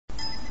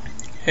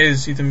Hey,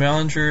 this is Ethan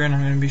Ballinger, and I'm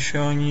going to be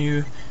showing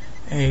you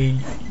a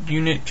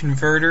unit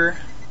converter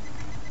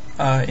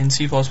in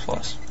C++.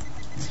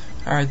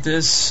 Alright,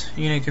 this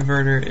unit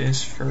converter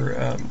is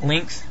for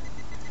length.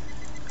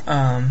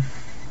 We're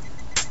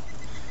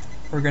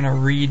going to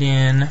read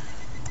in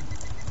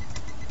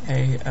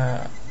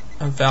a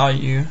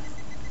value,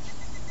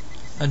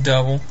 a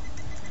double,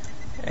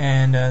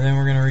 and then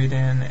we're going to read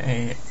in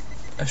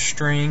a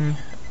string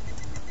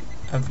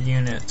of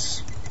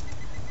units.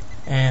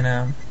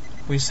 And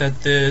we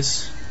set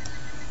this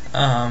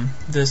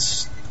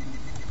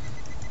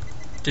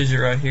digit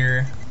right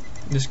here,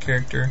 this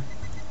character,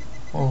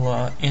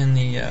 will end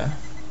the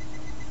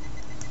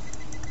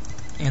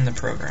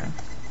program.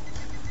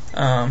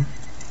 I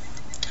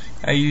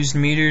used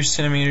meters,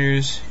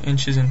 centimeters,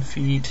 inches, and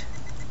feet.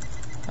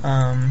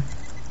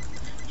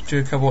 Do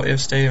a couple if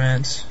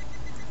statements.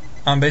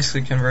 I'm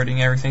basically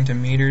converting everything to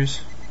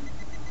meters.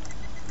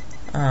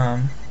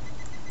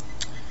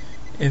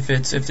 If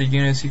the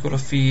unit's equal to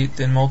feet,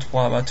 then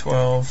multiply it by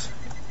 12,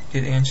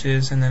 get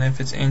inches, and then if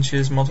it's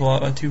inches, multiply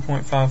it by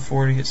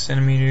 2.54 to get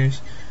centimeters.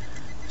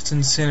 If it's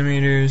in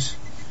centimeters,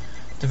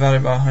 divide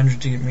it by 100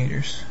 to get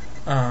meters.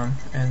 And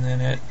then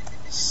it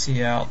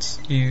couts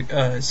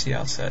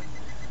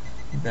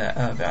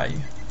that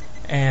value.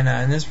 And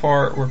in this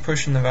part, we're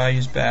pushing the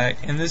values back,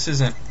 and this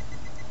isn't,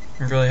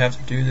 you really have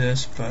to do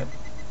this, but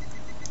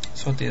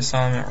it's what the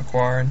assignment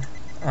required.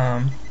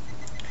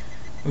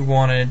 We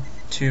wanted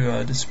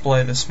to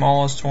display the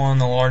smallest one,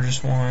 the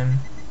largest one,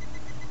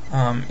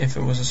 if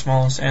it was the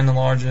smallest and the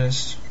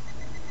largest,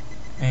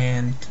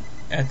 and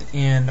at the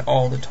end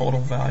all the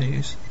total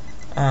values.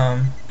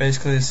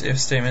 Basically this if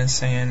statement is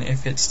saying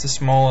if it's the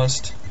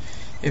smallest,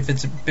 if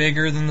it's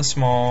bigger than the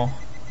small,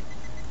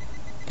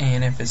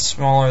 and if it's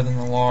smaller than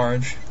the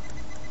large,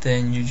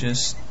 then you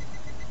just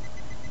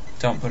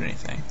don't put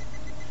anything.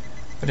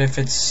 But if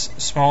it's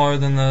smaller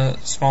than the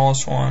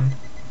smallest one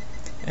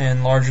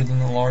and larger than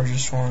the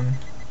largest one,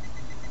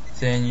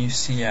 then you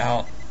see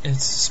out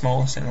it's the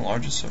smallest and the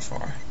largest so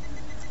far.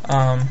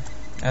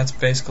 That's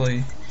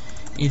basically,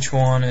 each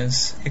one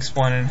is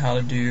explaining how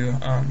to do,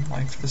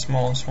 like for the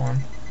smallest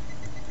one,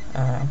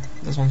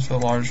 this one's for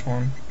the largest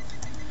one.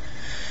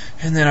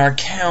 And then our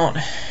count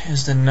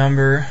is the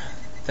number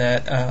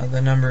that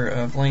the number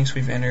of links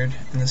we've entered,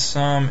 and the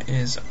sum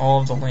is all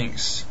of the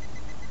links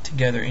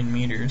together in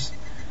meters.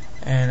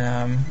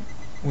 And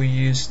we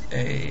used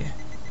a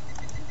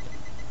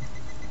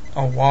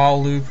while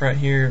loop right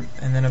here,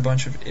 and then a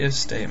bunch of if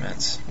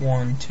statements.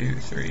 1, 2,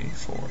 3,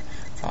 4,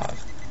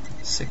 5,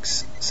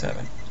 6,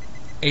 7,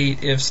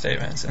 8 if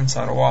statements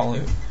inside a while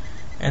loop.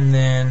 And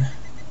then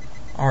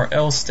our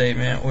else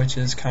statement, which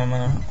is kind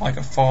of like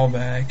a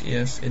fallback.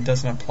 If it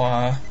doesn't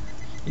apply,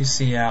 you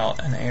see out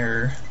an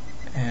error,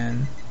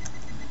 and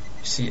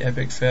you see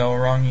epic fail,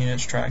 wrong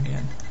units, try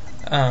again.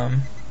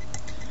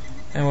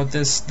 And what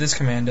this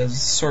command does,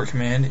 is sort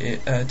command.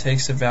 It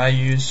takes the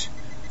values,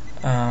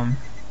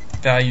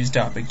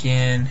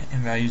 values.begin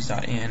and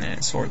values.end, and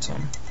it sorts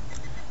them.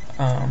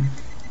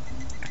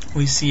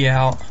 We see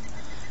out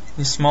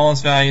the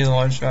smallest value, the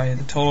largest value,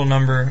 the total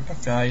number of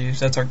values,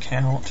 that's our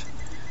count,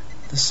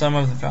 the sum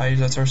of the values,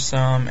 that's our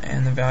sum,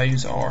 and the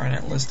values are, and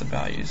it lists the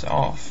values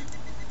off.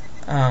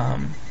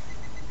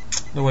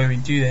 The way we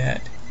do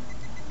that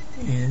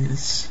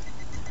is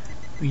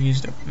we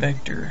used a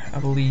vector, I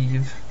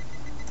believe.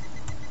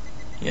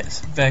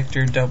 Yes,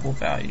 vector double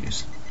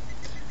values.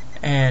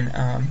 And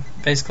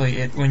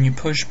basically, when you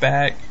push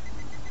back,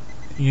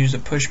 you use a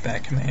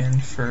pushback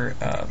command for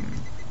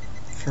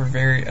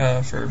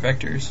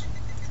vectors,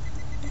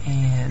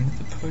 and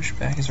the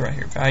pushback is right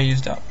here.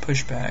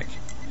 Values.pushback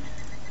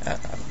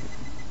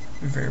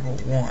variable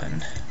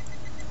 1,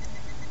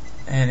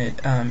 and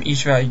it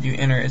each value you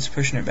enter, it's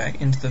pushing it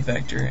back into the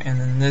vector, and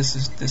then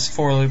this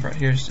for loop right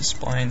here is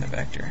displaying the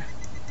vector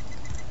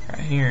right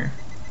here.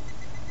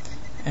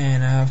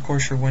 And of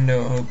course your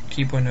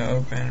keep window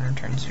open and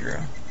return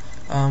 0.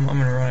 I'm going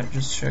to run it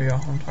just to show you all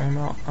what I'm talking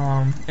about.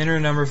 Enter a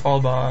number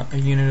followed by a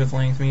unit of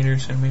length,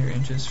 meters, centimeter,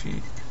 inches,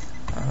 feet.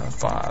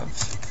 5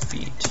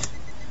 feet.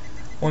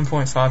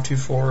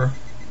 1.524,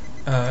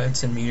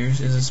 it's in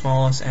meters, is the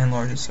smallest and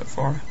largest so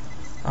far.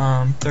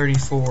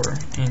 34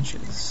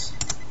 inches.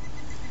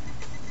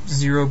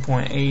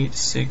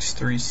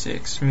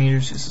 0.8636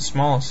 meters is the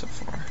smallest so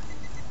far.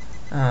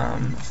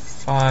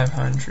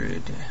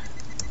 500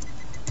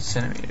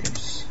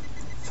 centimeters.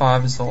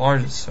 5 is the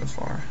largest so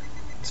far.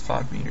 It's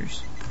 5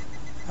 meters.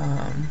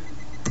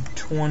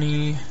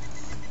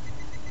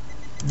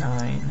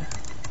 29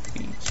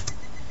 feet.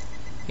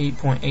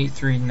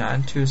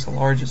 8.8392 is the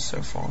largest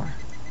so far.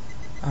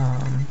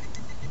 10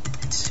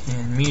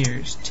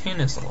 meters. 10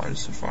 is the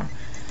largest so far.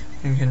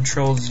 And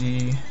Control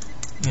Z,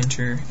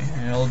 enter,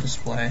 and it'll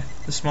display.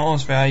 The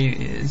smallest value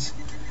is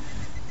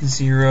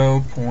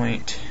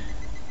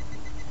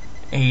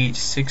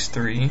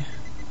 0.863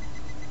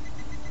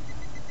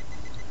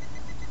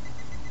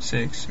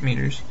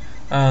 meters.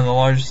 The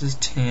largest is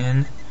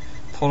 10.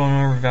 Total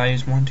number of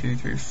values 1, 2,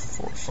 3,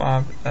 4,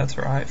 5. That's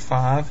right,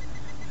 5.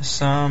 The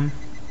sum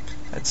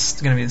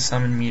That's going to be the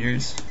sum in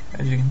meters,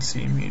 as you can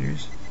see in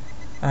meters.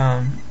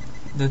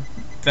 The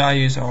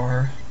values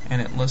are,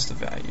 and it lists the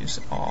values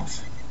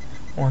off.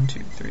 1, 2,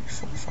 3,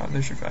 4, 5.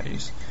 There's your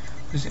values.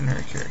 Please enter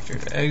a character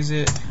to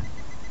exit,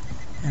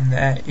 and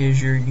that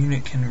is your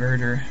unit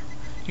converter.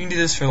 You can do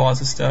this for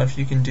lots of stuff.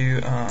 You can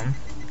do,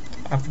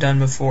 I've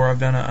done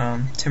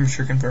a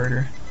temperature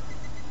converter.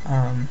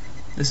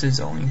 This is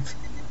a length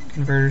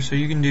converter, so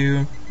you can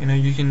do,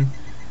 you can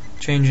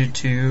change it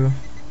to,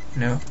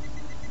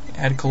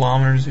 add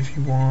kilometers if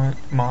you want,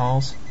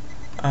 miles.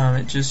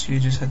 You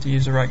just have to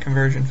use the right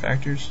conversion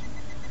factors,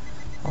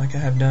 like I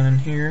have done in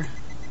here.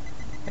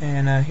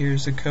 And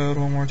here's the code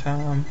one more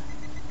time.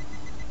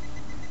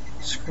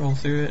 Scroll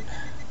through it.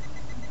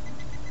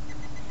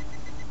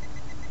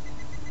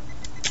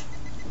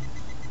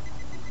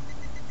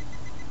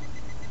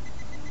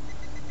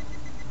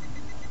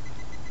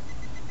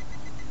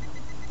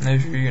 And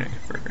there's your unit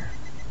converter.